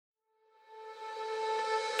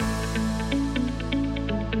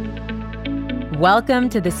Welcome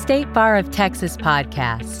to the State Bar of Texas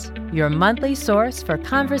podcast, your monthly source for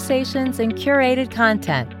conversations and curated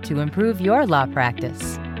content to improve your law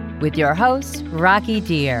practice. With your host, Rocky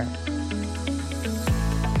Deer.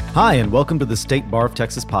 Hi, and welcome to the State Bar of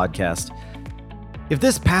Texas podcast. If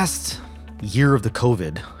this past year of the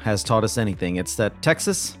COVID has taught us anything, it's that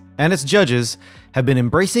Texas and its judges have been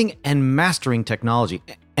embracing and mastering technology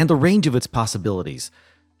and the range of its possibilities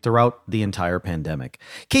throughout the entire pandemic.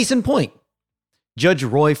 Case in point, Judge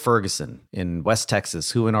Roy Ferguson in West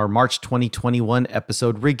Texas, who in our March 2021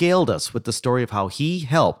 episode regaled us with the story of how he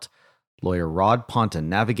helped lawyer Rod Ponton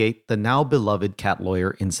navigate the now beloved cat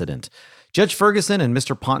lawyer incident. Judge Ferguson and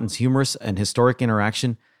Mr. Ponton's humorous and historic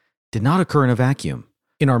interaction did not occur in a vacuum.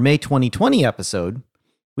 In our May 2020 episode,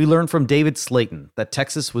 we learned from David Slayton that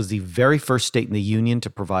Texas was the very first state in the union to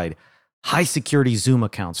provide high-security Zoom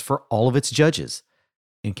accounts for all of its judges.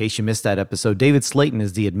 In case you missed that episode, David Slayton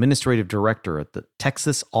is the administrative director at the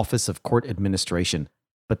Texas Office of Court Administration.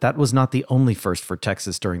 But that was not the only first for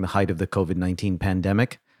Texas during the height of the COVID-19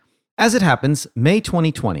 pandemic. As it happens, May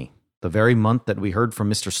 2020, the very month that we heard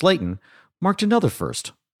from Mr. Slayton, marked another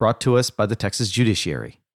first brought to us by the Texas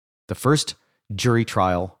judiciary. The first jury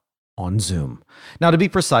trial on Zoom. Now, to be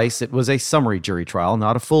precise, it was a summary jury trial,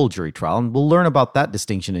 not a full jury trial, and we'll learn about that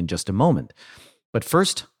distinction in just a moment. But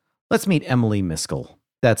first, let's meet Emily Miskell.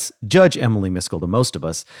 That's Judge Emily Miskell to most of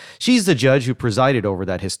us. She's the judge who presided over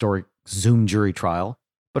that historic Zoom jury trial,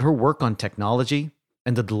 but her work on technology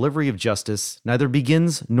and the delivery of justice neither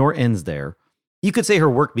begins nor ends there. You could say her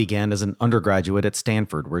work began as an undergraduate at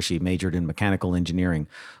Stanford, where she majored in mechanical engineering,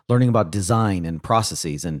 learning about design and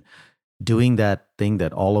processes and doing that thing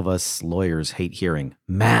that all of us lawyers hate hearing,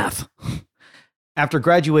 math. After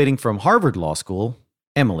graduating from Harvard Law School,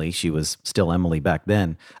 Emily, she was still Emily back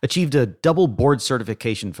then, achieved a double board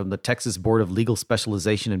certification from the Texas Board of Legal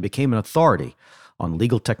Specialization and became an authority on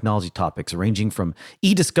legal technology topics ranging from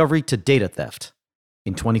e-discovery to data theft.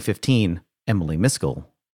 In 2015, Emily Miskell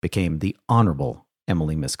became the Honorable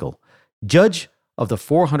Emily Miskell, judge of the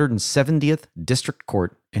 470th District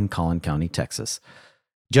Court in Collin County, Texas.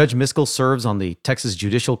 Judge Miskell serves on the Texas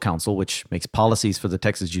Judicial Council, which makes policies for the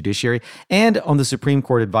Texas judiciary, and on the Supreme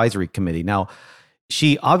Court Advisory Committee. Now,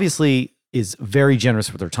 she obviously is very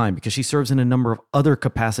generous with her time because she serves in a number of other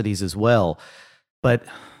capacities as well. But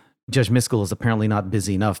Judge Miskell is apparently not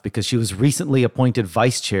busy enough because she was recently appointed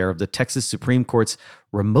vice chair of the Texas Supreme Court's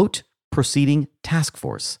Remote Proceeding Task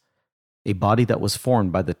Force, a body that was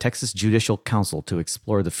formed by the Texas Judicial Council to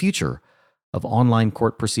explore the future of online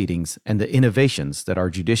court proceedings and the innovations that our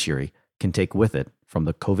judiciary can take with it from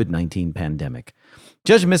the COVID-19 pandemic.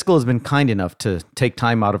 Judge Miskell has been kind enough to take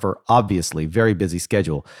time out of her obviously very busy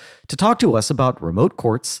schedule to talk to us about remote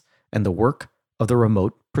courts and the work of the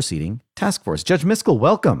Remote Proceeding Task Force. Judge Miskell,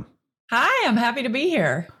 welcome. Hi, I'm happy to be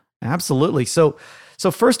here. Absolutely. So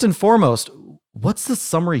first and foremost, what's the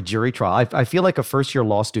summary jury trial? I feel like a first-year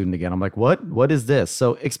law student again. I'm like, what is this?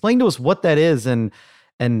 So explain to us what that is and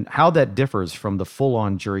how that differs from the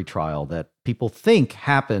full-on jury trial that people think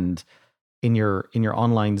happened in your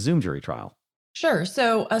online Zoom jury trial. Sure.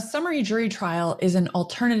 So a summary jury trial is an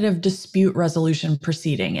alternative dispute resolution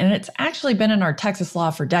proceeding, and it's actually been in our Texas law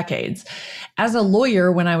for decades. As a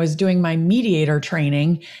lawyer, when I was doing my mediator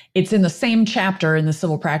training, it's in the same chapter in the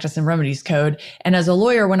Civil Practice and Remedies Code. And as a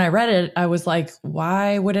lawyer, when I read it, I was like,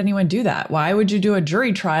 why would anyone do that? Why would you do a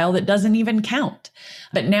jury trial that doesn't even count?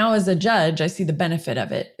 But now as a judge, I see the benefit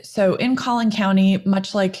of it. So in Collin County,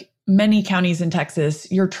 much like many counties in Texas,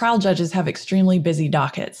 your trial judges have extremely busy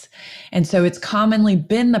dockets. And so it's commonly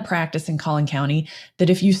been the practice in Collin County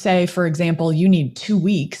that if you say, for example, you need 2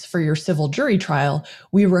 weeks for your civil jury trial,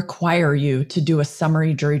 we require you to do a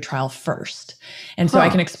summary jury trial first. And so I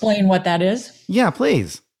can explain what that is. Yeah,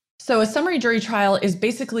 please. So a summary jury trial is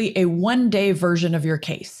basically a one-day version of your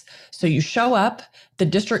case. So you show up, the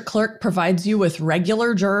district clerk provides you with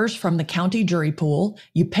regular jurors from the county jury pool,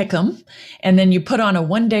 you pick them, and then you put on a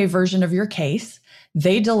one-day version of your case.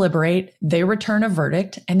 They deliberate, they return a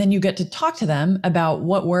verdict, and then you get to talk to them about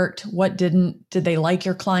what worked, what didn't. Did they like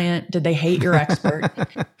your client? Did they hate your expert?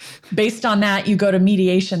 Based on that, you go to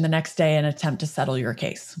mediation the next day and attempt to settle your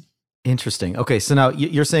case. Interesting. Okay, so now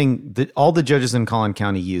you're saying that all the judges in Collin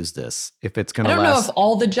County use this if it's going to last. I don't know if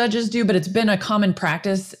all the judges do, but it's been a common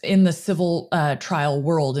practice in the civil trial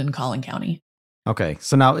world in Collin County. Okay,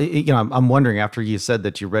 so now I'm wondering, after you said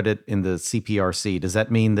that you read it in the CPRC, does that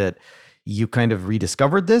mean that you kind of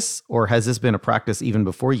rediscovered this, or has this been a practice even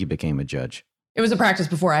before you became a judge? It was a practice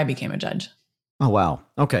before I became a judge. Oh, wow.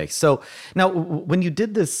 Okay, so now when you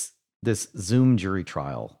did this Zoom jury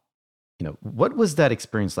trial, what was that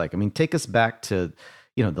experience like? I mean, take us back to,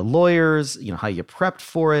 the lawyers, how you prepped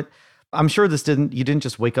for it. I'm sure you didn't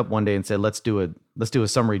just wake up one day and say, let's do a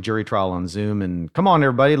summary jury trial on Zoom and come on,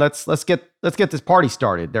 everybody, let's get this party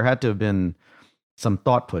started. There had to have been some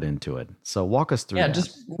thought put into it. So walk us through that.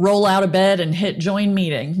 Just roll out of bed and hit join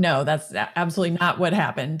meeting. No, that's absolutely not what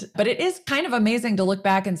happened. But it is kind of amazing to look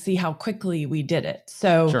back and see how quickly we did it.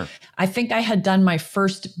 So Sure. I think I had done my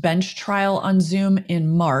first bench trial on Zoom in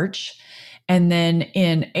March. And then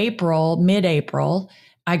in mid-April,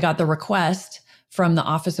 I got the request from the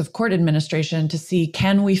Office of Court Administration to see,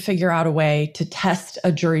 can we figure out a way to test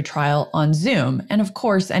a jury trial on Zoom? And of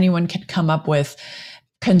course, anyone can come up with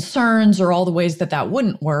concerns or all the ways that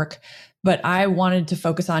wouldn't work. But I wanted to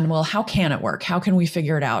focus on, well, how can it work? How can we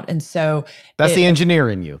figure it out? And so that's the engineer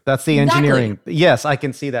in you. That's the engineering. Exactly. Yes, I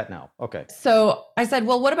can see that now. Okay. So I said,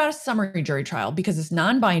 well, what about a summary jury trial? Because it's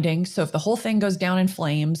non-binding. So if the whole thing goes down in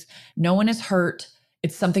flames, no one is hurt.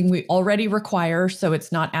 It's something we already require. So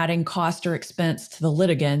it's not adding cost or expense to the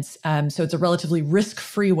litigants. So it's a relatively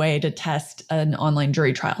risk-free way to test an online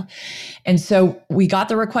jury trial. And so we got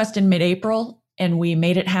the request in mid-April, and we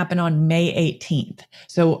made it happen on May 18th.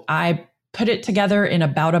 So I put it together in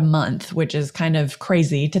about a month, which is kind of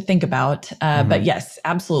crazy to think about. But yes,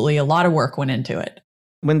 absolutely. A lot of work went into it.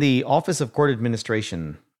 When the Office of Court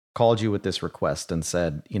Administration called you with this request and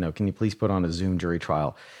said, can you please put on a Zoom jury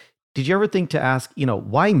trial? Did you ever think to ask,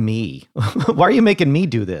 why me? Why are you making me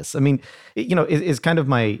do this? I mean, is kind of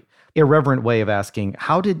my irreverent way of asking,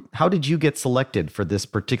 how did you get selected for this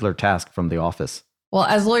particular task from the office? Well,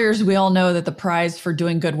 as lawyers, we all know that the prize for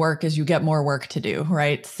doing good work is you get more work to do,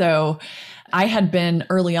 right? So I had been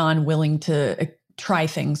early on willing to try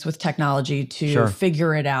things with technology to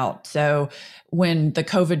figure it out. So when the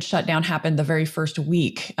COVID shutdown happened the very first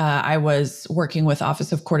week, I was working with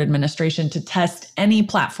Office of Court Administration to test any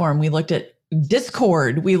platform. We looked at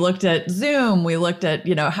Discord, we looked at Zoom, we looked at,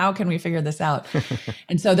 how can we figure this out?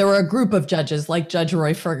 And so there were a group of judges like Judge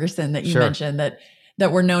Roy Ferguson that you mentioned that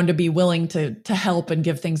were known to be willing to help and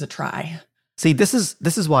give things a try. See, this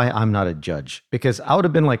is why I'm not a judge, because I would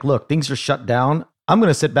have been like, look, things are shut down. I'm going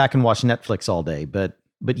to sit back and watch Netflix all day. But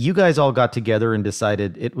you guys all got together and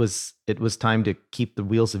decided it was time to keep the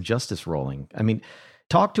wheels of justice rolling. I mean,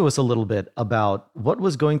 talk to us a little bit about what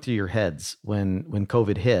was going through your heads when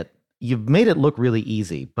COVID hit. You've made it look really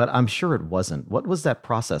easy, but I'm sure it wasn't. What was that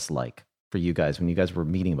process like for you guys when you guys were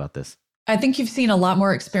meeting about this? I think you've seen a lot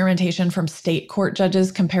more experimentation from state court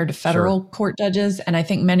judges compared to federal court judges. And I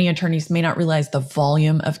think many attorneys may not realize the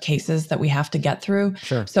volume of cases that we have to get through.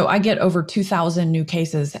 Sure. So I get over 2,000 new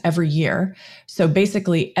cases every year. So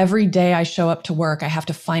basically every day I show up to work, I have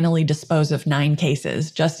to finally dispose of 9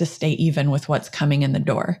 cases just to stay even with what's coming in the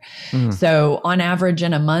door. So on average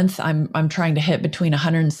in a month, I'm trying to hit between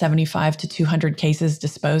 175 to 200 cases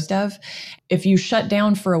disposed of. If you shut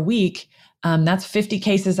down for a week, that's 50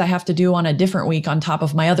 cases I have to do on a different week on top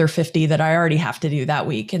of my other 50 that I already have to do that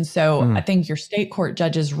week. And so I think your state court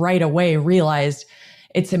judges right away realized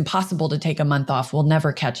it's impossible to take a month off. We'll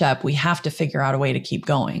never catch up. We have to figure out a way to keep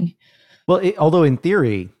going. Well, although in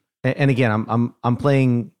theory, and again, I'm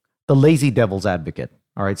playing the lazy devil's advocate.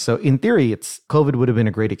 All right. So in theory, COVID would have been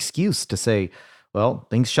a great excuse to say, well,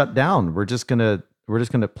 things shut down. We're just gonna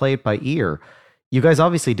play it by ear. You guys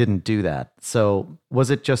obviously didn't do that. So was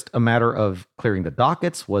it just a matter of clearing the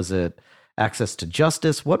dockets? Was it access to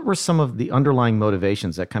justice? What were some of the underlying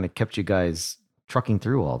motivations that kind of kept you guys trucking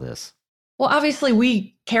through all this? Well, obviously,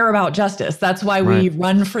 we care about justice. That's why we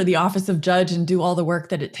run for the office of judge and do all the work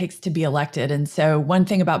that it takes to be elected. And so one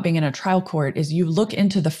thing about being in a trial court is you look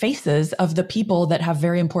into the faces of the people that have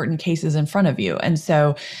very important cases in front of you. And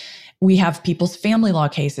so we have people's family law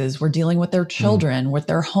cases. We're dealing with their children, with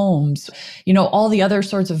their homes, all the other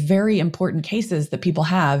sorts of very important cases that people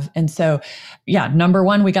have. And so, number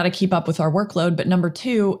one, we got to keep up with our workload. But number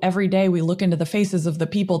two, every day we look into the faces of the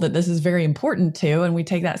people that this is very important to, and we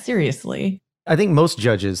take that seriously. I think most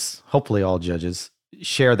judges, hopefully all judges,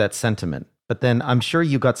 share that sentiment. But then I'm sure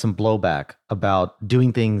you got some blowback about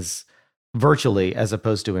doing things virtually as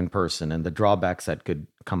opposed to in person and the drawbacks that could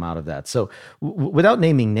come out of that. So without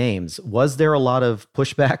naming names, was there a lot of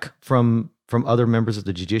pushback from other members of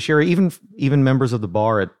the judiciary, even members of the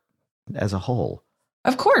bar as a whole?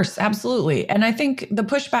 Of course, absolutely. And I think the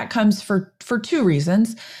pushback comes for 2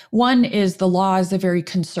 reasons. One is the law is a very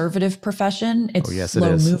conservative profession. It's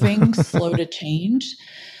slow moving, slow to change.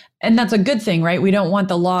 And that's a good thing, right? We don't want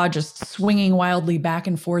the law just swinging wildly back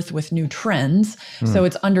and forth with new trends. So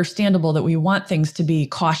it's understandable that we want things to be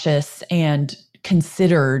cautious and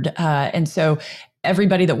considered. And so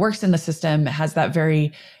everybody that works in the system has that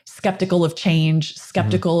very skeptical of change,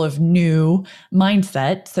 skeptical of new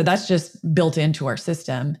mindset. So that's just built into our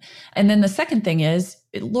system. And then the second thing is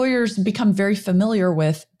lawyers become very familiar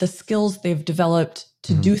with the skills they've developed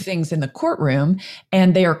to do things in the courtroom,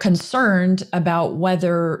 and they are concerned about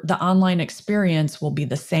whether the online experience will be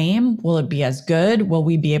the same. Will it be as good? Will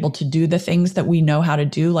we be able to do the things that we know how to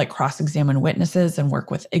do, like cross-examine witnesses and work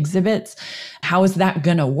with exhibits? How is that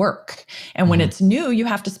going to work? And when it's new, you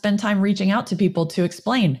have to spend time reaching out to people to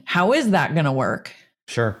explain, how is that going to work?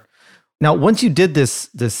 Sure. Now, once you did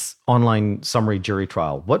this online summary jury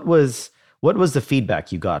trial, what was the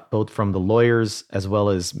feedback you got, both from the lawyers as well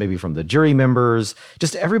as maybe from the jury members,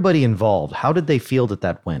 just everybody involved? How did they feel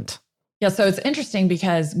that went? Yeah, so it's interesting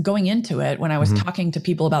because going into it, when I was talking to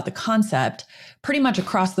people about the concept, pretty much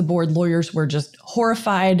across the board, lawyers were just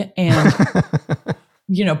horrified and,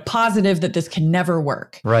 positive that this can never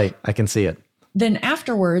work. Right. I can see it. Then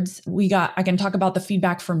afterwards, I can talk about the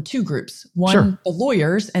feedback from two groups. One, the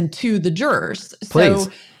lawyers, and two, the jurors. Please.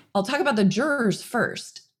 So I'll talk about the jurors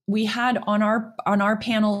first. We had on our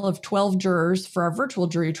panel of 12 jurors for our virtual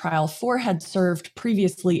jury trial, 4 had served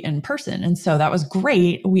previously in person. And so that was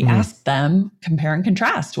great. We asked them, compare and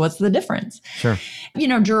contrast. What's the difference? Sure.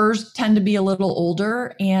 Jurors tend to be a little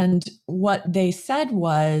older. And what they said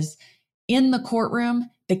was, in the courtroom,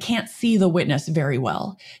 they can't see the witness very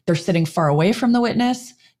well. They're sitting far away from the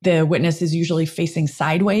witness. The witness is usually facing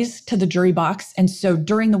sideways to the jury box. And so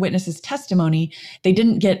during the witness's testimony, they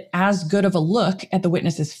didn't get as good of a look at the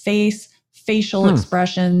witness's face, facial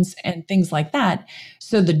expressions, and things like that.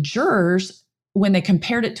 So the jurors, when they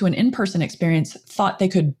compared it to an in-person experience, thought they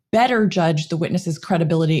could better judge the witness's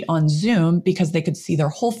credibility on Zoom because they could see their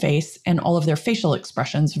whole face and all of their facial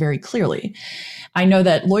expressions very clearly. I know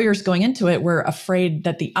that lawyers going into it were afraid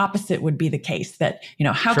that the opposite would be the case, that,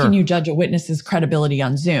 how can you judge a witness's credibility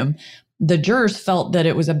on Zoom? The jurors felt that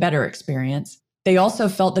it was a better experience. They also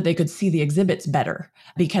felt that they could see the exhibits better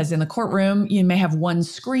because in the courtroom, you may have one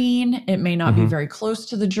screen. It may not be very close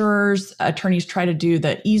to the jurors. Attorneys try to do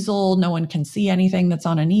the easel. No one can see anything that's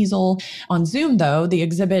on an easel. On Zoom, though, the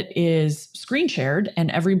exhibit is screen shared and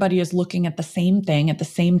everybody is looking at the same thing at the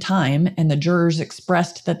same time. And the jurors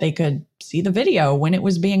expressed that they could see the video when it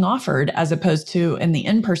was being offered, as opposed to in the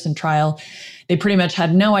in-person trial, they pretty much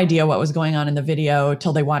had no idea what was going on in the video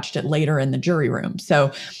till they watched it later in the jury room.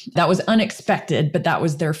 So that was unexpected, but that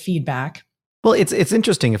was their feedback. Well, it's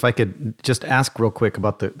interesting if I could just ask real quick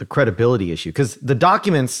about the credibility issue, because the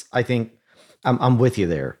documents, I think, I'm with you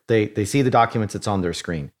there. They see the documents, it's on their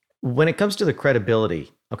screen. When it comes to the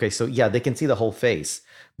credibility, okay, so yeah, they can see the whole face,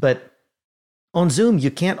 but on Zoom,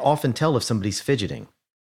 you can't often tell if somebody's fidgeting.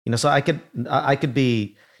 So I could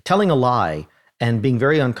be telling a lie and being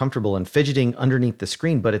very uncomfortable and fidgeting underneath the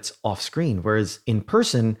screen, but it's off screen. Whereas in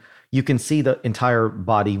person, you can see the entire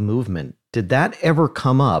body movement. Did that ever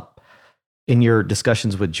come up in your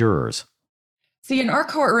discussions with jurors? See, in our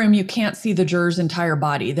courtroom, you can't see the juror's entire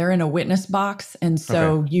body. They're in a witness box. And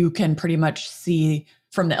so you can pretty much see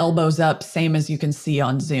from the elbows up, same as you can see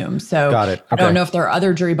on Zoom. So Got it. Okay. I don't know if there are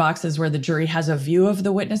other jury boxes where the jury has a view of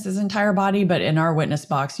the witness's entire body, but in our witness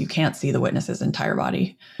box, you can't see the witness's entire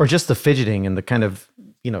body. Or just the fidgeting and the kind of,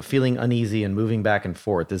 feeling uneasy and moving back and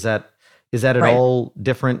forth. Is that at all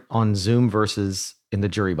different on Zoom versus in the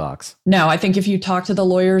jury box? No, I think if you talk to the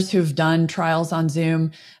lawyers who've done trials on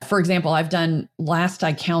Zoom, for example, last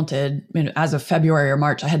I counted, as of February or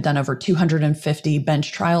March, I had done over 250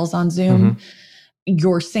 bench trials on Zoom.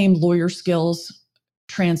 Your same lawyer skills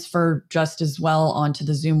transfer just as well onto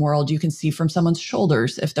the Zoom world. You can see from someone's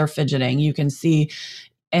shoulders if they're fidgeting. You can see,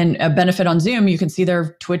 and a benefit on Zoom, you can see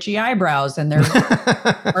their twitchy eyebrows and their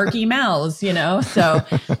murky mouths, So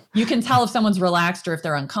you can tell if someone's relaxed or if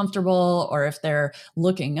they're uncomfortable or if they're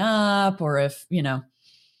looking up or if, it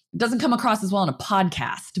doesn't come across as well in a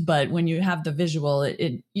podcast, but when you have the visual,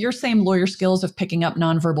 your same lawyer skills of picking up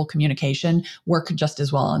nonverbal communication work just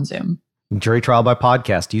as well on Zoom. Jury trial by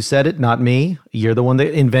podcast. You said it, not me. You're the one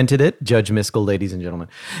that invented it. Judge Miskell, ladies and gentlemen.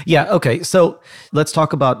 Yeah, okay. So let's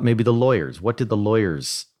talk about maybe the lawyers. What did the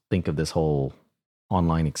lawyers think of this whole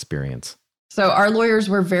online experience? So our lawyers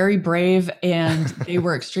were very brave and they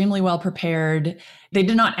were extremely well prepared. They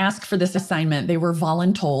did not ask for this assignment. They were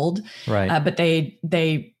voluntold, right? But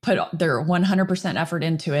they put their 100% effort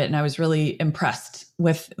into it. And I was really impressed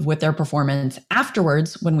with their performance.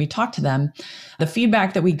 Afterwards, when we talked to them, the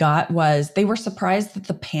feedback that we got was they were surprised that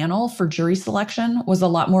the panel for jury selection was a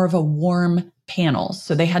lot more of a warm panel.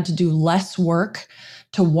 So they had to do less work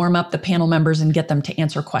to warm up the panel members and get them to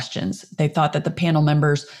answer questions. They thought that the panel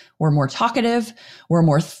members were more talkative, were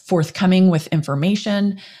more forthcoming with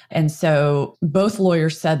information. And so both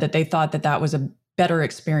lawyers said that they thought that was better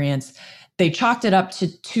experience. They chalked it up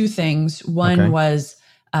to two things. One was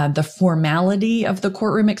the formality of the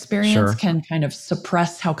courtroom experience can kind of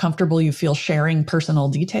suppress how comfortable you feel sharing personal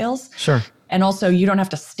details. Sure. And also, you don't have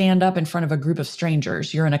to stand up in front of a group of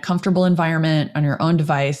strangers. You're in a comfortable environment on your own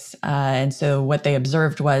device. And so what they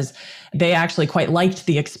observed was they actually quite liked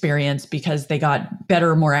the experience because they got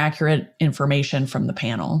better, more accurate information from the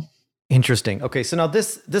panel. Interesting. Okay, so now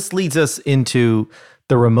this leads us into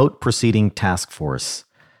the Remote Proceeding Task Force.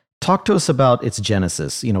 Talk to us about its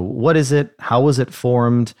genesis. What is it? How was it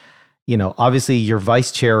formed? Obviously you're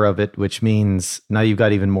vice chair of it, which means now you've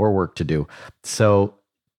got even more work to do. So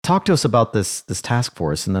talk to us about this task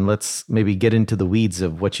force, and then let's maybe get into the weeds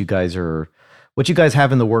of what you guys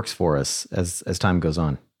have in the works for us as time goes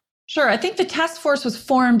on. Sure. I think the task force was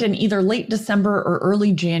formed in either late December or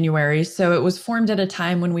early January. So it was formed at a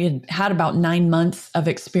time when we had about 9 months of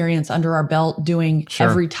experience under our belt doing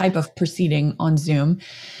every type of proceeding on Zoom.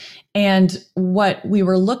 And what we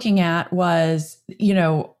were looking at was,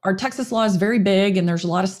 our Texas law is very big and there's a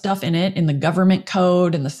lot of stuff in it, in the government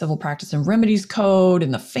code, in the civil practice and remedies code,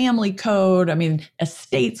 in the family code,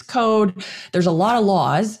 estates code. There's a lot of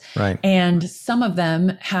laws. Right. And some of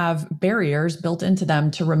them have barriers built into them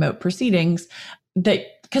to remote proceedings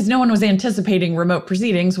because no one was anticipating remote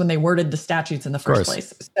proceedings when they worded the statutes in the first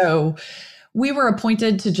place. So we were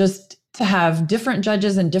appointed to have different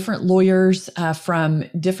judges and different lawyers from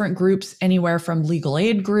different groups, anywhere from legal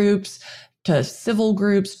aid groups to civil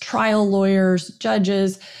groups, trial lawyers,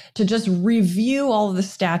 judges, to just review all of the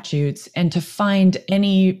statutes and to find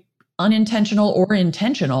any unintentional or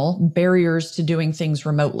intentional barriers to doing things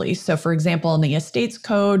remotely. So for example, in the estates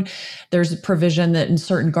code, there's a provision that in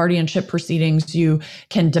certain guardianship proceedings, you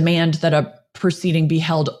can demand that a proceeding be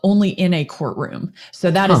held only in a courtroom.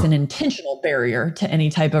 So that is an intentional barrier to any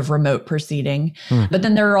type of remote proceeding. But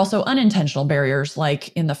then there are also unintentional barriers, like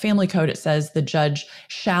in the family code, it says the judge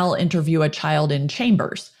shall interview a child in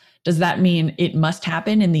chambers. Does that mean it must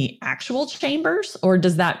happen in the actual chambers, or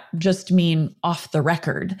does that just mean off the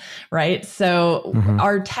record, right? So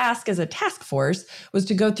our task as a task force was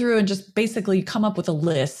to go through and just basically come up with a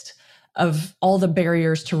list of all the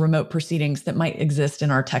barriers to remote proceedings that might exist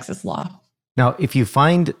in our Texas law. Now, if you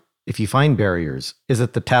find barriers, is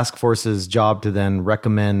it the task force's job to then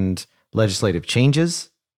recommend legislative changes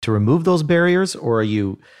to remove those barriers, or are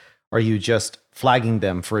you just flagging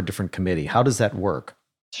them for a different committee? How does that work?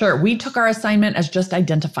 Sure. We took our assignment as just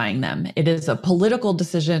identifying them. It is a political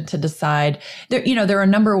decision to decide. There are a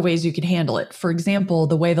number of ways you could handle it. For example,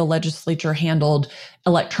 the way the legislature handled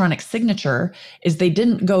electronic signature is they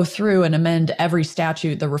didn't go through and amend every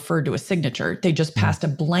statute that referred to a signature. They just passed a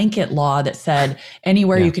blanket law that said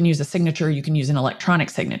anywhere you can use a signature, you can use an electronic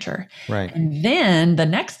signature. Right. And then the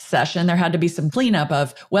next session, there had to be some cleanup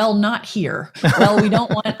of, well, not here. Well, we don't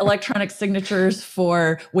want electronic signatures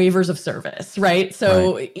for waivers of service, right?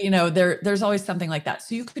 So, there's always something like that.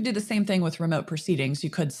 So you could do the same thing with remote proceedings.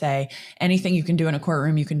 You could say anything you can do in a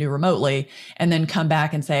courtroom, you can do remotely, and then come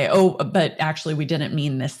back and say, oh, but actually we didn't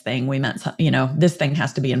mean this thing. We meant, this thing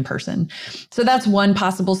has to be in person. So that's one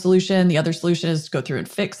possible solution. The other solution is to go through and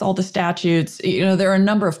fix all the statutes. There are a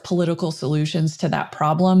number of political solutions to that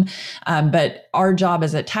problem. But our job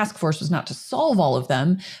as a task force was not to solve all of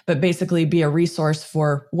them, but basically be a resource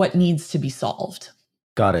for what needs to be solved.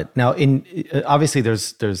 Got it. Now, obviously,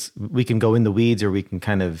 we can go in the weeds, or we can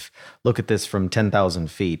kind of look at this from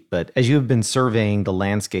 10,000 feet. But as you've been surveying the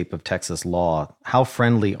landscape of Texas law, how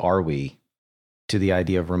friendly are we to the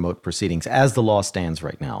idea of remote proceedings as the law stands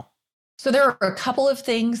right now? So there are a couple of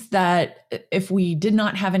things that, if we did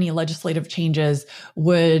not have any legislative changes,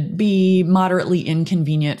 would be moderately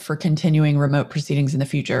inconvenient for continuing remote proceedings in the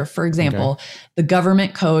future. For example, the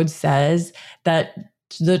government code says that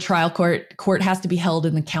the trial court has to be held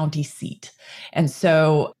in the county seat. And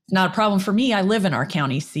so it's not a problem for me. I live in our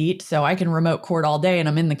county seat, so I can remote court all day and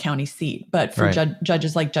I'm in the county seat. But for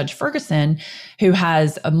judges like Judge Ferguson, who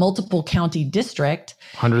has a multiple county district,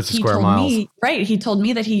 hundreds of square miles. He told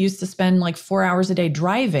me that he used to spend like 4 hours a day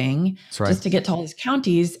driving just to get to all his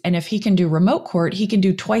counties. And if he can do remote court, he can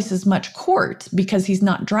do twice as much court because he's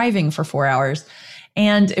not driving for 4 hours.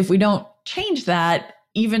 And if we don't change that,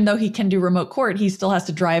 even though he can do remote court, he still has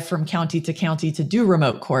to drive from county to do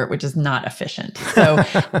remote court, which is not efficient. So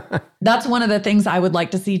that's one of the things I would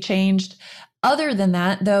like to see changed. Other than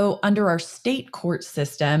that, though, under our state court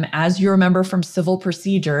system, as you remember from civil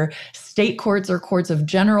procedure, State courts are courts of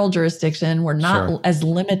general jurisdiction. We're not Sure. as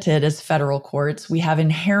limited as federal courts. We have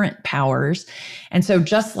inherent powers. And so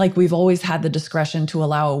just like we've always had the discretion to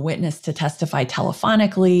allow a witness to testify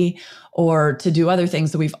telephonically or to do other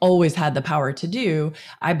things that we've always had the power to do,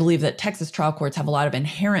 I believe that Texas trial courts have a lot of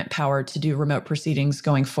inherent power to do remote proceedings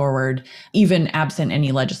going forward, even absent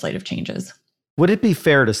any legislative changes. Would it be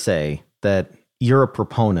fair to say that you're a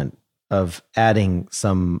proponent of adding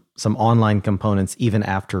some online components even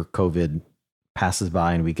after COVID passes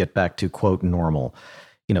by and we get back to quote normal?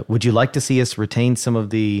 Would you like to see us retain some of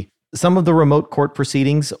the remote court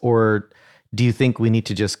proceedings, or do you think we need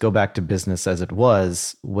to just go back to business as it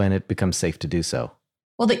was when it becomes safe to do so?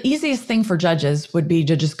 Well, the easiest thing for judges would be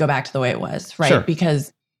to just go back to the way it was, right? Sure.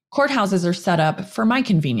 Because courthouses are set up for my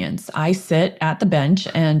convenience. I sit at the bench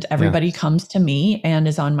and everybody comes to me and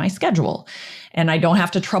is on my schedule. And I don't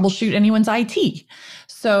have to troubleshoot anyone's IT.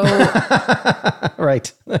 So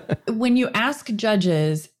right. when you ask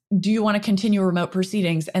judges, do you want to continue remote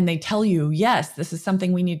proceedings? And they tell you, yes, this is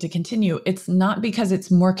something we need to continue. It's not because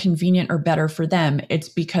it's more convenient or better for them. It's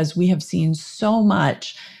because we have seen so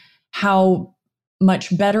much how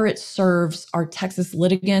much better it serves our Texas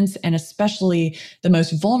litigants, and especially the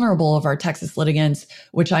most vulnerable of our Texas litigants,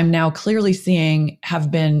 which I'm now clearly seeing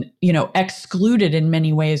have been, excluded in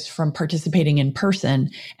many ways from participating in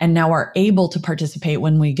person, and now are able to participate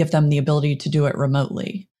when we give them the ability to do it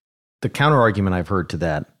remotely. The counter argument I've heard to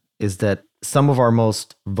that is that some of our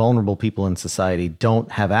most vulnerable people in society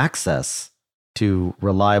don't have access to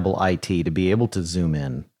reliable IT to be able to zoom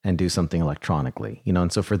in and do something electronically,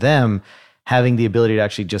 and so for them, having the ability to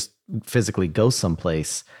actually just physically go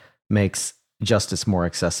someplace makes justice more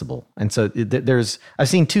accessible. And so I've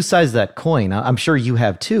seen two sides of that coin. I'm sure you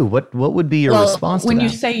have too. What would be your response to that? When you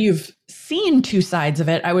say you've seen two sides of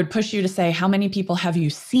it, I would push you to say, how many people have you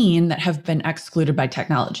seen that have been excluded by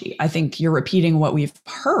technology? I think you're repeating what we've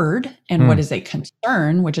heard and what is a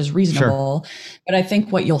concern, which is reasonable. Sure. But I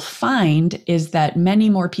think what you'll find is that many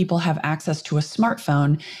more people have access to a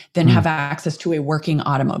smartphone than have access to a working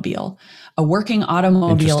automobile. A working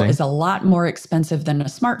automobile is a lot more expensive than a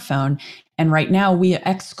smartphone. And right now we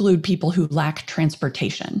exclude people who lack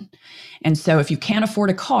transportation. And so if you can't afford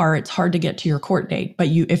a car, it's hard to get to your court date. But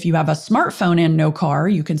if you have a smartphone and no car,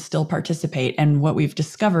 you can still participate. And what we've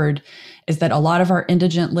discovered is that a lot of our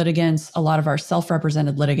indigent litigants, a lot of our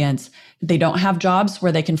self-represented litigants, they don't have jobs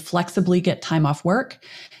where they can flexibly get time off work.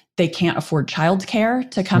 They can't afford childcare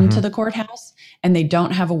to come to the courthouse, and they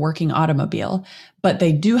don't have a working automobile, but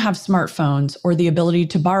they do have smartphones or the ability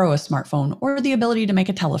to borrow a smartphone or the ability to make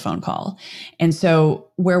a telephone call. And so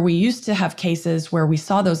where we used to have cases where we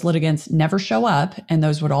saw those litigants never show up, and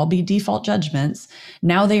those would all be default judgments,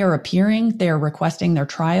 now they are appearing, they are requesting their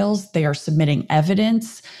trials, they are submitting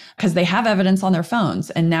evidence because they have evidence on their phones.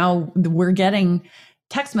 And now we're getting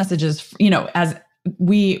text messages, as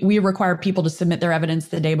we require people to submit their evidence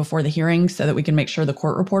the day before the hearing so that we can make sure the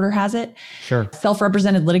court reporter has it. Sure.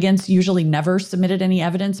 Self-represented litigants usually never submitted any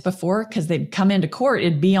evidence before because they'd come into court,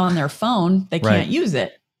 it'd be on their phone, they can't use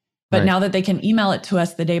it. But now that they can email it to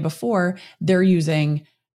us the day before, they're using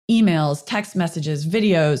emails, text messages,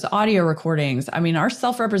 videos, audio recordings. I mean, our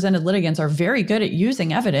self-represented litigants are very good at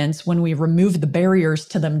using evidence when we remove the barriers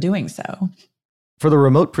to them doing so. For the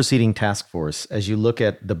remote proceeding task force, as you look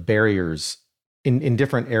at the barriers in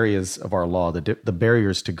different areas of our law, the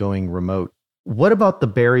barriers to going remote, what about the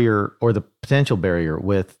barrier or the potential barrier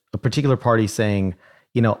with a particular party saying,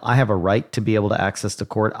 I have a right to be able to access the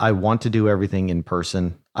court. I want to do everything in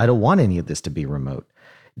person. I don't want any of this to be remote.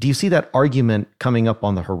 Do you see that argument coming up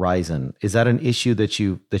on the horizon? Is that an issue that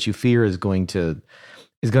you fear is going to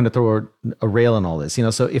throw a rail in all this?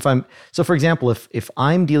 So for example, if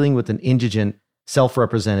I'm dealing with an indigent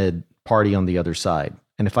self-represented party on the other side,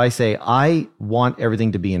 and if I say, I want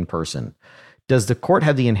everything to be in person, does the court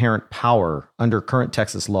have the inherent power under current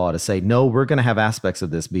Texas law to say, no, we're going to have aspects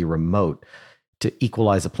of this be remote to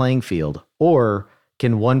equalize a playing field? Or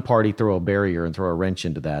can one party throw a barrier and throw a wrench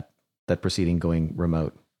into that proceeding going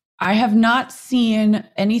remote? I have not seen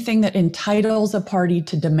anything that entitles a party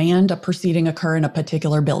to demand a proceeding occur in a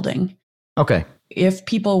particular building. Okay. If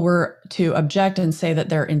people were to object and say that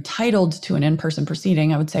they're entitled to an in-person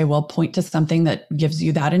proceeding, I would say, well, point to something that gives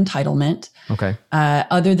you that entitlement. Okay.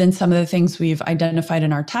 Other than some of the things we've identified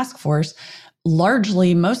in our task force,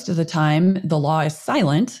 largely, most of the time, the law is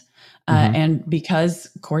silent. And because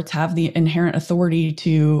courts have the inherent authority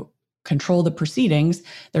to control the proceedings,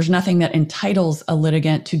 there's nothing that entitles a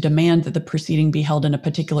litigant to demand that the proceeding be held in a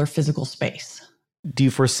particular physical space. Do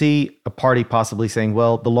you foresee a party possibly saying,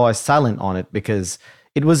 well, the law is silent on it because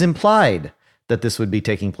it was implied that this would be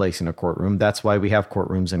taking place in a courtroom. That's why we have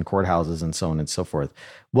courtrooms and courthouses and so on and so forth.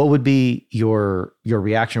 What would be your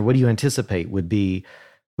reaction? What do you anticipate would be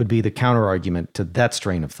the counter argument to that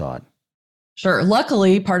strain of thought? Sure.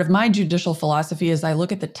 Luckily, part of my judicial philosophy is I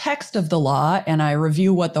look at the text of the law and I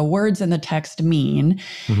review what the words in the text mean.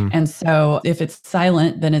 Mm-hmm. And so if it's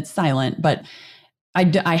silent, then it's silent. But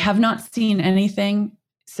I have not seen anything.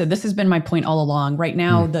 So this has been my point all along. Right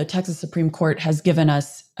now, the Texas Supreme Court has given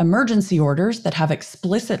us emergency orders that have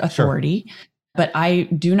explicit authority. Sure. But I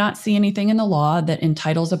do not see anything in the law that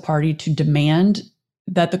entitles a party to demand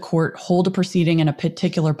that the court hold a proceeding in a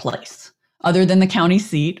particular place, other than the county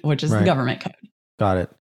seat, which is the government code. Got it.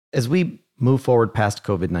 As we move forward past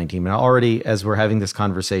COVID-19, now already as we're having this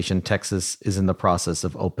conversation, Texas is in the process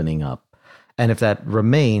of opening up. And if that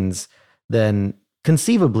remains, then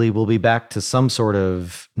conceivably we'll be back to some sort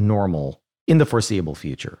of normal in the foreseeable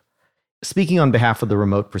future. Speaking on behalf of the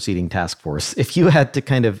Remote Proceeding Task Force, if you had to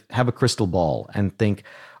kind of have a crystal ball and think,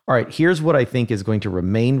 all right, here's what I think is going to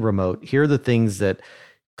remain remote. Here are the things that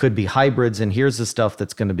could be hybrids, and here's the stuff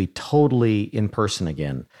that's going to be totally in person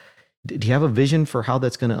again. Do you have a vision for how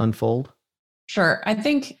that's going to unfold? Sure. I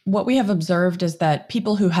think what we have observed is that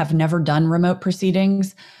people who have never done remote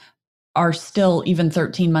proceedings are still, even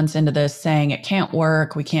 13 months into this, saying it can't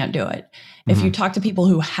work, we can't do it. Mm-hmm. If you talk to people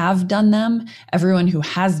who have done them, everyone who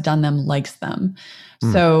has done them likes them.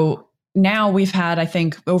 So now we've had, I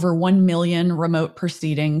think, over 1 million remote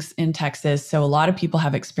proceedings in Texas. So a lot of people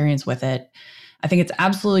have experience with it. I think it's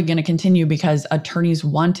absolutely going to continue because attorneys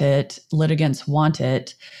want it, litigants want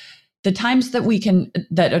it. The times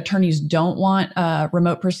that attorneys don't want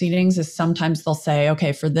remote proceedings is sometimes they'll say,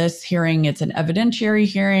 okay, for this hearing, it's an evidentiary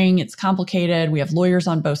hearing, it's complicated, we have lawyers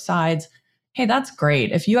on both sides. Hey, that's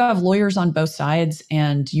great. If you have lawyers on both sides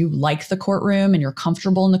and you like the courtroom and you're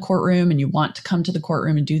comfortable in the courtroom and you want to come to the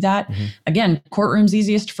courtroom and do that, again, courtroom's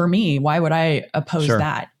easiest for me. Why would I oppose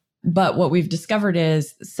that? But what we've discovered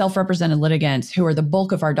is self-represented litigants who are the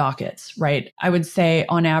bulk of our dockets, right? I would say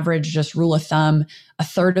on average, just rule of thumb, a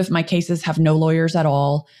third of my cases have no lawyers at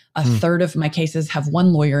all. A third of my cases have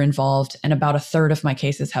one lawyer involved, and about a third of my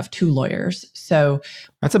cases have two lawyers. So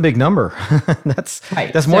that's a big number.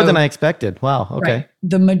 That's more than I expected. Wow. Okay. Right.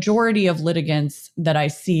 The majority of litigants that I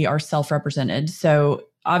see are self-represented. So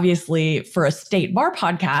obviously, for a state bar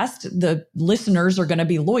podcast, the listeners are going to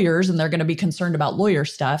be lawyers and they're going to be concerned about lawyer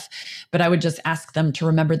stuff. But I would just ask them to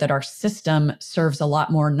remember that our system serves a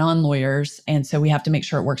lot more non-lawyers. And so we have to make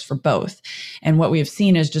sure it works for both. And what we have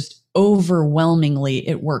seen is just overwhelmingly,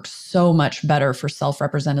 it works so much better for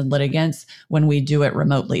self-represented litigants when we do it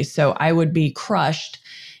remotely. So I would be crushed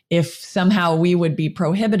if somehow we would be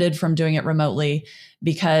prohibited from doing it remotely,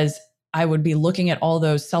 because I would be looking at all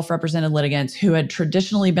those self-represented litigants who had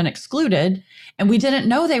traditionally been excluded, and we didn't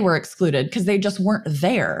know they were excluded because they just weren't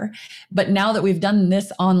there. But now that we've done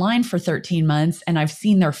this online for 13 months and I've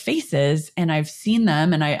seen their faces and I've seen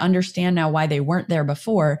them and I understand now why they weren't there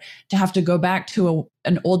before, to have to go back to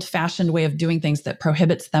an old-fashioned way of doing things that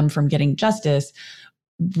prohibits them from getting justice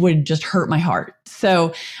would just hurt my heart.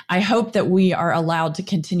 So I hope that we are allowed to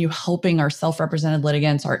continue helping our self-represented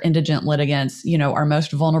litigants, our indigent litigants, our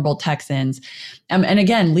most vulnerable Texans. And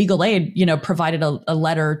again, Legal Aid, provided a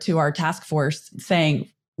letter to our task force saying,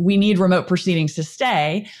 we need remote proceedings to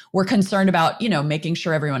stay. We're concerned about, making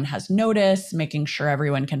sure everyone has notice, making sure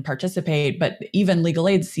everyone can participate. But even Legal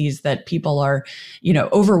Aid sees that people are,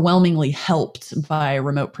 overwhelmingly helped by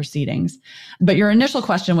remote proceedings. But your initial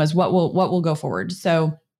question was, what will go forward?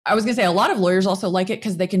 So I was going to say a lot of lawyers also like it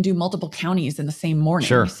because they can do multiple counties in the same morning.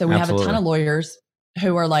 Sure, so we have a ton of lawyers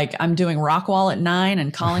who are like, I'm doing Rockwall at 9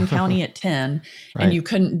 and Collin County at 10. Right. And you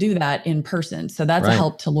couldn't do that in person. So that's a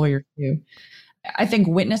help to lawyers too. I think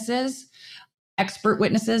witnesses, expert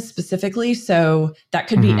witnesses specifically. So that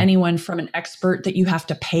could be anyone from an expert that you have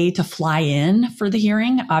to pay to fly in for the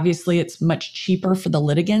hearing. Obviously, it's much cheaper for the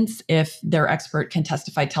litigants if their expert can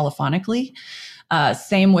testify telephonically.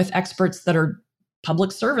 Same with experts that are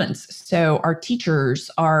public servants. So our teachers,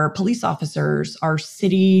 our police officers, our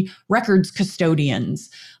city records custodians,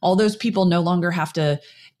 all those people no longer have to,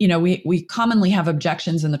 we commonly have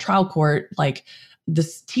objections in the trial court, like,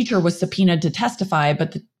 this teacher was subpoenaed to testify,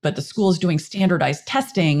 but the school is doing standardized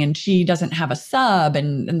testing and she doesn't have a sub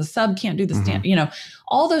and the sub can't do the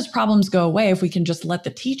all those problems go away if we can just let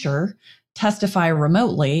the teacher testify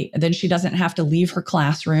remotely. Then she doesn't have to leave her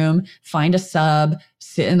classroom, find a sub,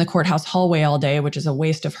 sit in the courthouse hallway all day, which is a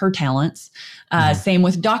waste of her talents. Same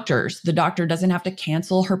with doctors. The doctor doesn't have to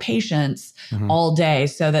cancel her patients all day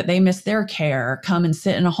so that they miss their care, come and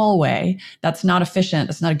sit in a hallway. That's not efficient.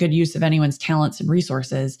 That's not a good use of anyone's talents and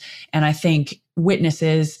resources. And I think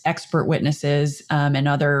witnesses, expert witnesses, and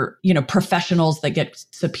other, professionals that get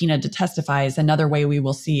subpoenaed to testify is another way we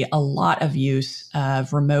will see a lot of use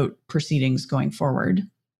of remote proceedings going forward.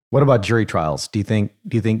 What about jury trials? Do you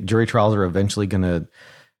think jury trials are eventually going to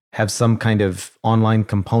have some kind of online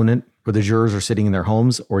component where the jurors are sitting in their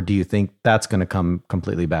homes, or do you think that's going to come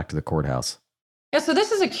completely back to the courthouse? Yeah, so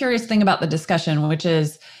this is a curious thing about the discussion, which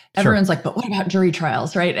is everyone's like, but what about jury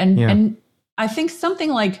trials, right? And I think something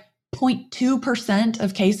like 0.2%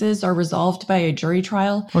 of cases are resolved by a jury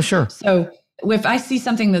trial. Oh, sure. So if I see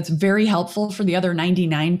something that's very helpful for the other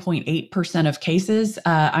 99.8% of cases,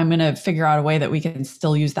 I'm going to figure out a way that we can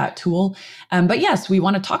still use that tool. But yes, we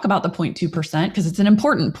want to talk about the 0.2% because it's an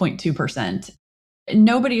important 0.2%.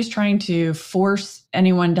 Nobody is trying to force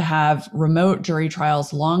anyone to have remote jury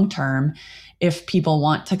trials long-term if people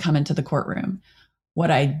want to come into the courtroom.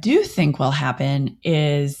 What I do think will happen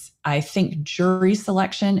is I think jury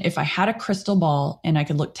selection, if I had a crystal ball and I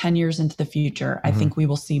could look 10 years into the future, I think we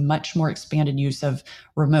will see much more expanded use of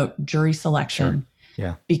remote jury selection. Sure.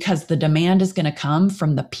 Yeah. Because the demand is going to come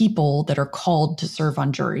from the people that are called to serve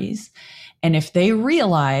on juries. And if they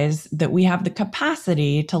realize that we have the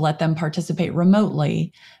capacity to let them participate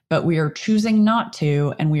remotely, but we are choosing not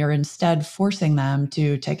to, and we are instead forcing them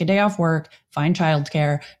to take a day off work, find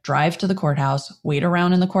childcare, drive to the courthouse, wait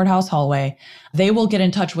around in the courthouse hallway, they will get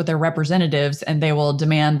in touch with their representatives and they will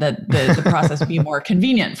demand that the process be more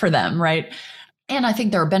convenient for them, right? And I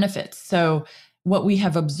think there are benefits. So what we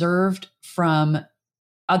have observed from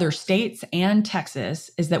other states and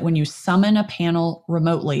Texas is that when you summon a panel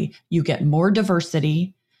remotely, you get more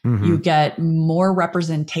diversity, you get more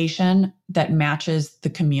representation that matches the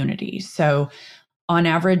community. So on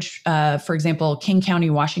average, for example, King County,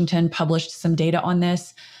 Washington published some data on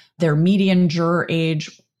this. Their median juror age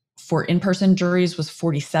for in-person juries was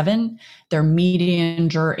 47. Their median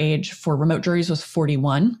juror age for remote juries was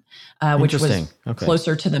 41, which was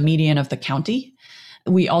closer to the median of the county.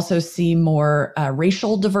 We also see more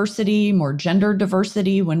racial diversity, more gender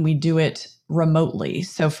diversity when we do it remotely.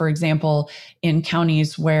 So for example, in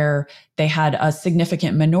counties where they had a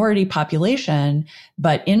significant minority population,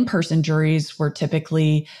 but in-person juries were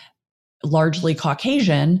typically largely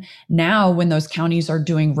Caucasian, now when those counties are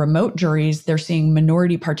doing remote juries, they're seeing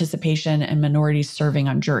minority participation and minorities serving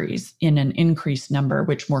on juries in an increased number,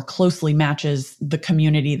 which more closely matches the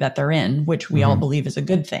community that they're in, which we all believe is a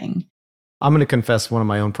good thing. I'm going to confess one of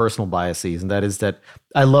my own personal biases, and that is that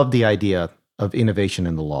I love the idea of innovation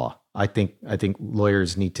in the law. I think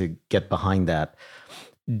lawyers need to get behind that.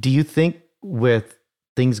 Do you think with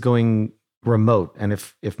things going remote, and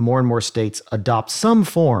if more and more states adopt some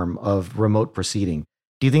form of remote proceeding,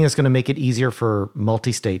 do you think it's going to make it easier for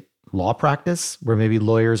multi-state law practice, where maybe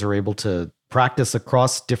lawyers are able to practice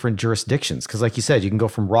across different jurisdictions? Because like you said, you can go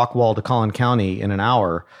from Rockwall to Collin County in an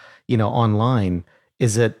hour, online.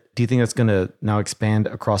 Do you think that's going to now expand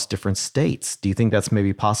across different states? Do you think that's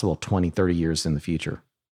maybe possible 20, 30 years in the future?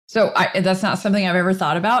 So that's not something I've ever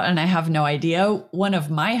thought about, and I have no idea. One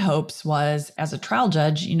of my hopes was, as a trial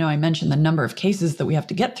judge, I mentioned the number of cases that we have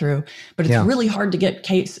to get through, but it's really hard to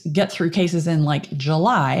get through cases in like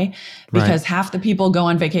July because half the people go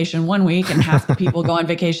on vacation one week and half the people go on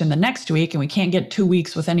vacation the next week, and we can't get 2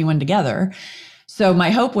 weeks with anyone together. So my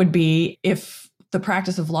hope would be if the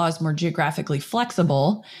practice of law is more geographically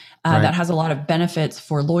flexible, that has a lot of benefits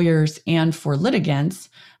for lawyers and for litigants.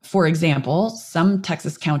 For example, some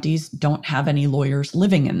Texas counties don't have any lawyers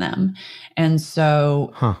living in them. And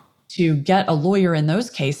so to get a lawyer in those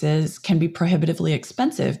cases can be prohibitively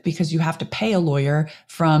expensive because you have to pay a lawyer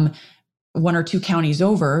from 1 or 2 counties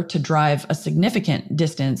over to drive a significant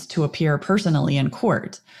distance to appear personally in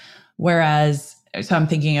court. Whereas, so I'm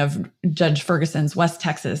thinking of Judge Ferguson's West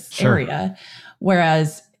Texas area,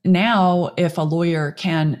 whereas now if the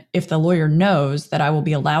lawyer knows that I will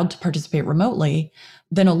be allowed to participate remotely,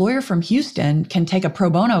 then a lawyer from Houston can take a pro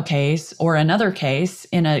bono case or another case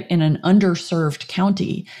in an underserved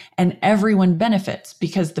county, and everyone benefits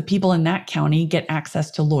because the people in that county get access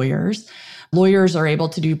to lawyers. Lawyers are able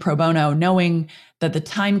to do pro bono knowing that the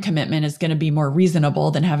time commitment is going to be more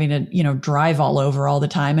reasonable than having to, drive all over all the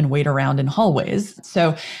time and wait around in hallways.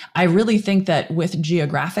 So I really think that with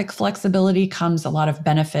geographic flexibility comes a lot of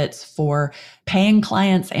benefits for paying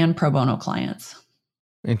clients and pro bono clients.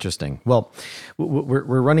 Interesting. Well,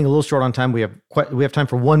 we're running a little short on time. We have time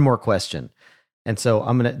for one more question, and so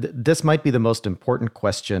this might be the most important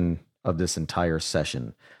question of this entire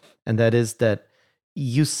session. And that is that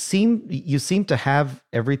you seem to have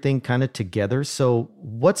everything kind of together. So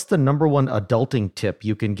what's the number one adulting tip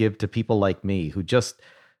you can give to people like me who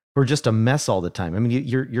are just a mess all the time? I mean,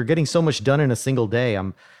 you're getting so much done in a single day.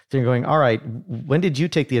 I'm sitting going, all right, when did you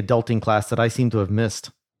take the adulting class that I seem to have missed?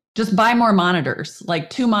 Just buy more monitors, like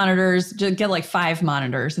 2 monitors, just get like 5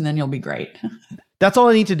 monitors, and then you'll be great. That's all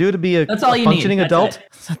I need to do to be a functioning adult?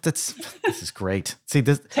 This is great. See,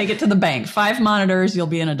 take it to the bank. 5 monitors, you'll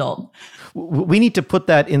be an adult. We need to put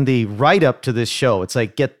that in the write-up to this show. It's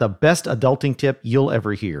like, get the best adulting tip you'll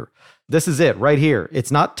ever hear. This is it right here.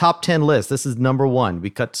 It's not top 10 list. This is number 1. We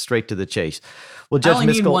cut straight to the chase. Well, Judge I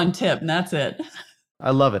only Miskell, need 1 tip, and that's it.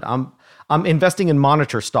 I love it. I'm investing in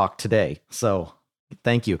monitor stock today, so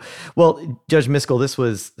thank you. Well, Judge Miskell, this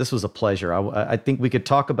was a pleasure. I think we could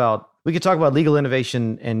talk about legal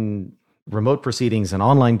innovation and remote proceedings and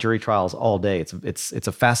online jury trials all day. It's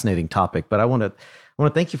a fascinating topic, but I want to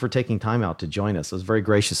thank you for taking time out to join us. It was very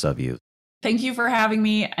gracious of you. Thank you for having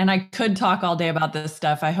me. And I could talk all day about this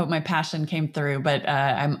stuff. I hope my passion came through, but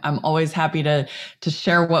I'm always happy to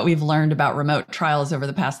share what we've learned about remote trials over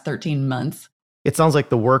the past 13 months. It sounds like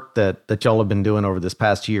the work that y'all have been doing over this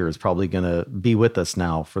past year is probably going to be with us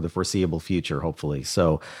now for the foreseeable future, hopefully.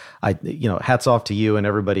 So hats off to you and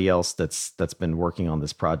everybody else that's been working on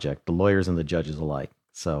this project, the lawyers and the judges alike.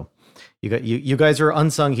 So you guys are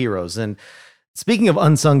unsung heroes. And speaking of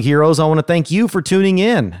unsung heroes, I want to thank you for tuning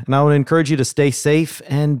in, and I want to encourage you to stay safe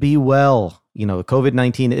and be well.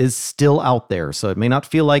 COVID-19 is still out there, so it may not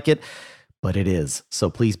feel like it, but it is. So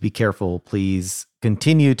please be careful. Please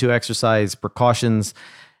continue to exercise precautions,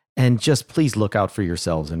 and just please look out for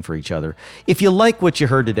yourselves and for each other. If you like what you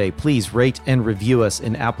heard today, please rate and review us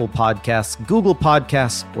in Apple Podcasts, Google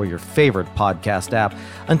Podcasts, or your favorite podcast app.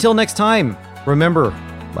 Until next time, remember,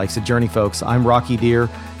 life's a journey, folks. I'm Rocky Deer,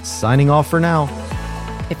 signing off for now.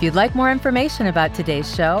 If you'd like more information about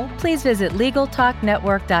today's show, please visit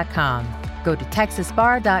LegalTalkNetwork.com. Go to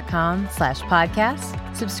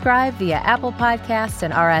TexasBar.com/podcasts, subscribe via Apple Podcasts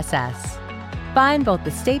and RSS. Find both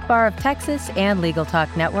the State Bar of Texas and Legal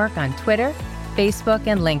Talk Network on Twitter, Facebook,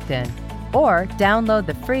 and LinkedIn, or download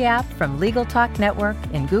the free app from Legal Talk Network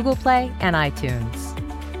in Google Play and iTunes.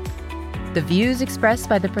 The views expressed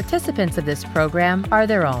by the participants of this program are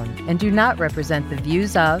their own and do not represent the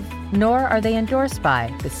views of, nor are they endorsed by,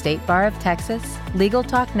 the State Bar of Texas, Legal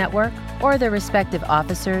Talk Network, or their respective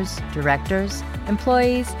officers, directors,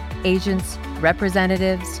 employees, agents,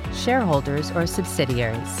 representatives, shareholders, or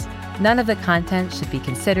subsidiaries. None of the content should be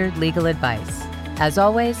considered legal advice. As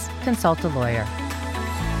always, consult a lawyer.